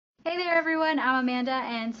Hey there everyone, I'm Amanda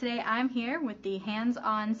and today I'm here with the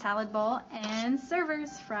hands-on salad bowl and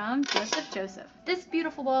servers from Joseph. This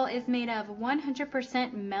beautiful bowl is made of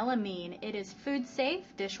 100% melamine. It is food safe,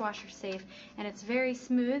 dishwasher safe, and it's very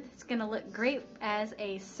smooth. It's going to look great as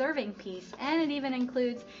a serving piece, and it even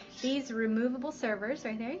includes these removable servers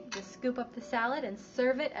right there. You just scoop up the salad and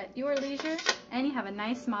serve it at your leisure, and you have a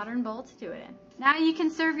nice modern bowl to do it in. Now you can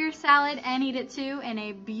serve your salad and eat it too in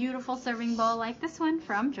a beautiful serving bowl like this one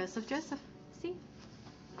from Joseph.